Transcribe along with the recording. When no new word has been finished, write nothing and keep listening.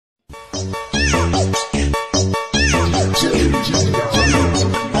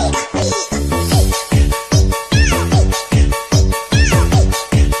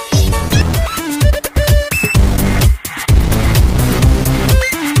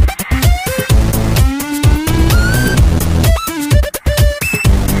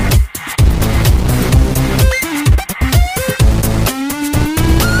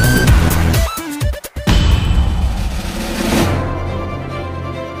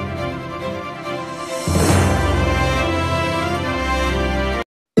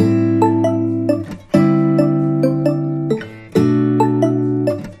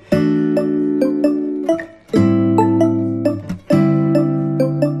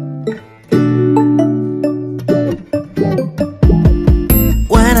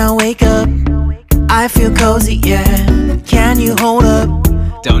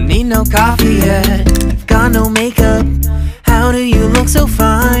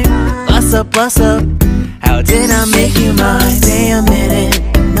up, what's up? How did I make you mine? Stay a minute,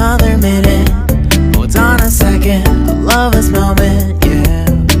 another minute. Hold on a second, I love this moment, yeah.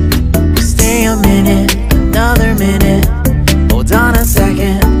 Stay a minute, another minute. Hold on a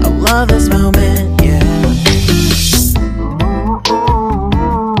second, I love this moment, yeah.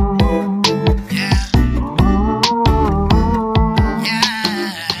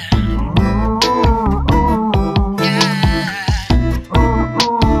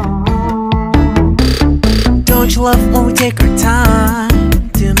 Don't you love when we take our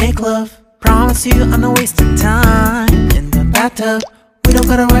time to make love? Promise you I'm not wasting time in the bathtub. We don't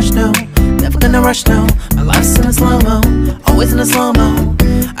gotta rush, no, never gonna rush, no. My life's in a slow-mo, always in a slow-mo.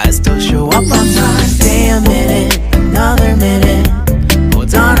 I still show up on time. Stay a minute, another minute.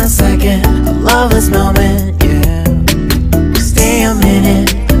 Hold on a second, I love this moment, yeah. Stay a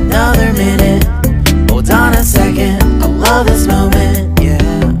minute, another minute. Hold on a second, I love this moment, yeah.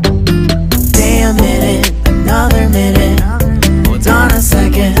 Stay a minute, another minute. Hold on a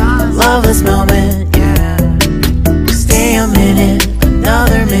second, I love this moment, yeah. Stay a minute,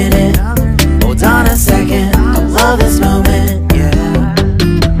 another minute. Hold on a second, I love this moment, yeah.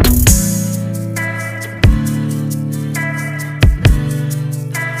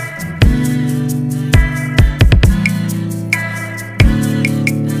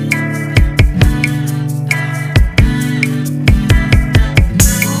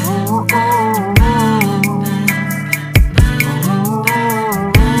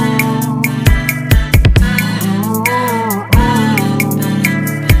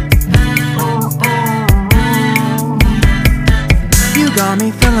 Got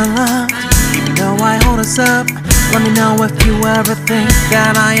me feeling loved, even though I hold us up. Let me know if you ever think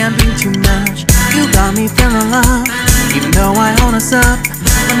that I am being too much. You got me feeling loved, even though I hold us up.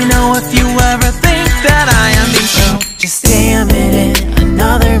 Let me know if you ever think that I am being so. Just stay a minute,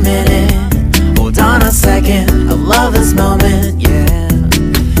 another minute. Hold on a second, I love this moment, yeah.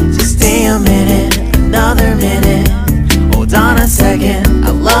 Just stay a minute, another minute. Hold on a second, I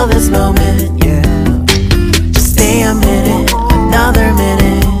love this moment, yeah. Just stay a minute, another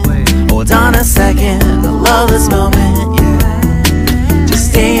minute. Hold on a second, I love this moment, yeah. Just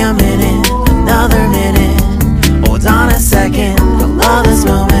stay a minute, another minute. Hold on a second, I love this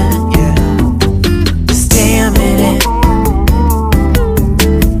moment, yeah. Just stay a minute.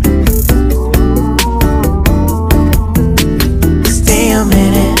 Stay a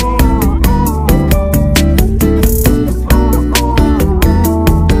minute.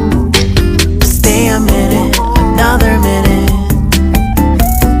 Stay a minute, another minute.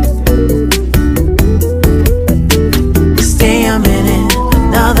 Stay a minute,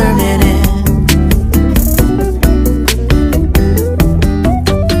 another minute.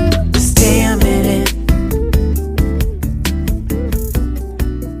 Stay a minute.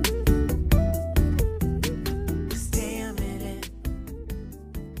 Stay a minute.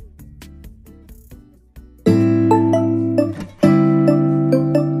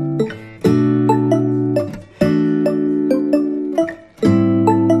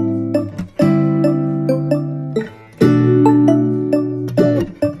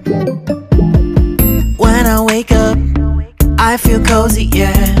 When I wake up, I feel cozy,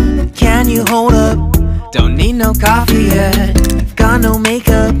 yeah. Can you hold up? Don't need no coffee yet. I've got no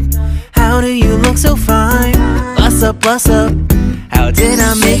makeup. How do you look so fine? Bust up, bust up. How did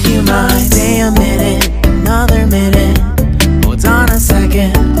I make you mine? Stay a minute, another minute. Hold on a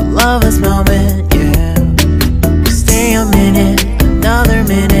second, I love this moment, yeah. Stay a minute, another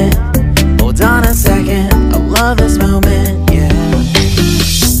minute. Hold on a second, I love this moment, yeah.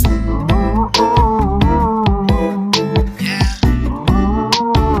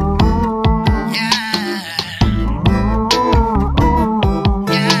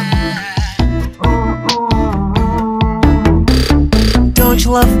 Don't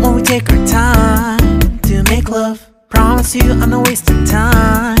you love when we take our time to make love? Promise you I'm not wasting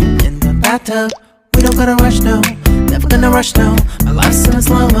time in the bathtub. We don't gotta rush, no, never gonna rush, no. My life's in a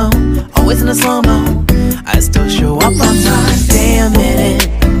slow-mo, always in a slow-mo. I still show up on time. Stay a minute,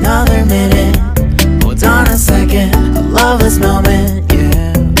 another minute. Hold on a second, I love this moment,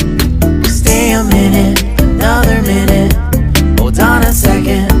 yeah. Stay a minute, another minute. Hold on a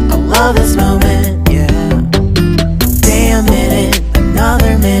second, I love this moment, yeah. Stay a minute,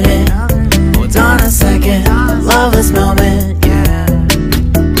 another minute. Hold on a second, I love this moment, yeah.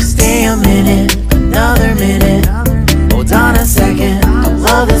 Stay a minute, another minute. Hold on a second, I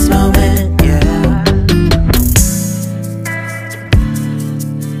love this moment, yeah.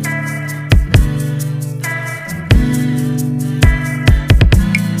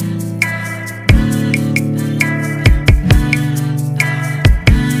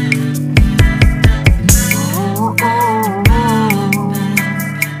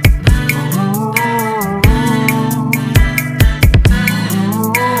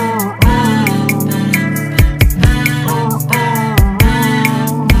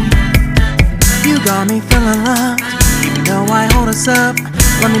 us up.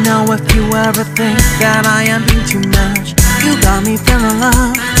 Let me know if you ever think that I am being too much. You got me feeling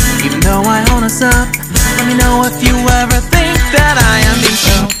love, even though I hold us up. Let me know if you ever think that I am being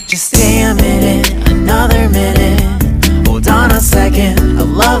so. Just stay a minute, another minute. Hold on a second, I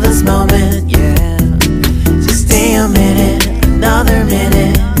love this moment, yeah. Just stay a minute, another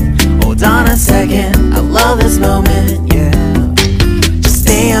minute. Hold on a second, I love this moment, yeah. Just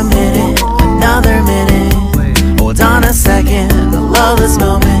stay a minute, another minute. Hold on a second, I love this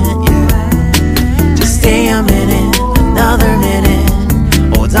moment, yeah. Just stay a minute, another minute.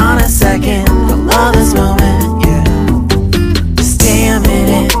 Hold on a second, I love this moment, yeah. Just stay a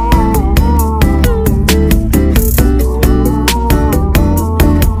minute.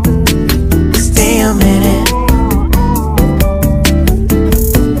 Stay a minute.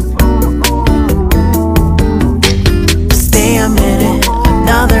 Stay a minute,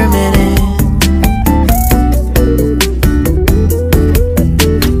 another minute.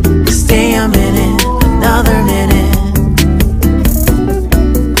 Stay a minute, another minute.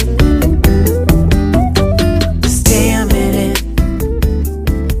 Stay a minute.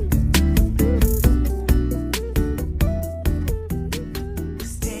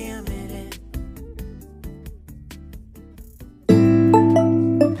 Stay a minute.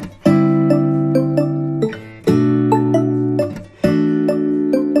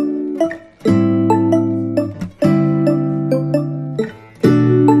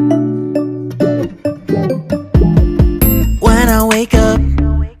 When I wake up,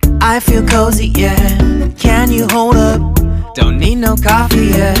 I feel cozy, yeah. Can you hold up? Don't need no coffee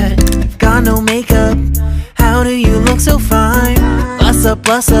yet. I've got no makeup. How do you look so fine? Bust up,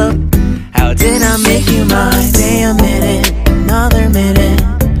 bust up. How did I make you mine? Stay a minute, another minute.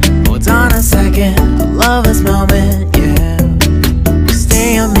 Hold on a second, I love this moment, yeah.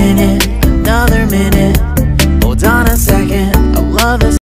 Stay a minute, another minute. Hold on a second, I love this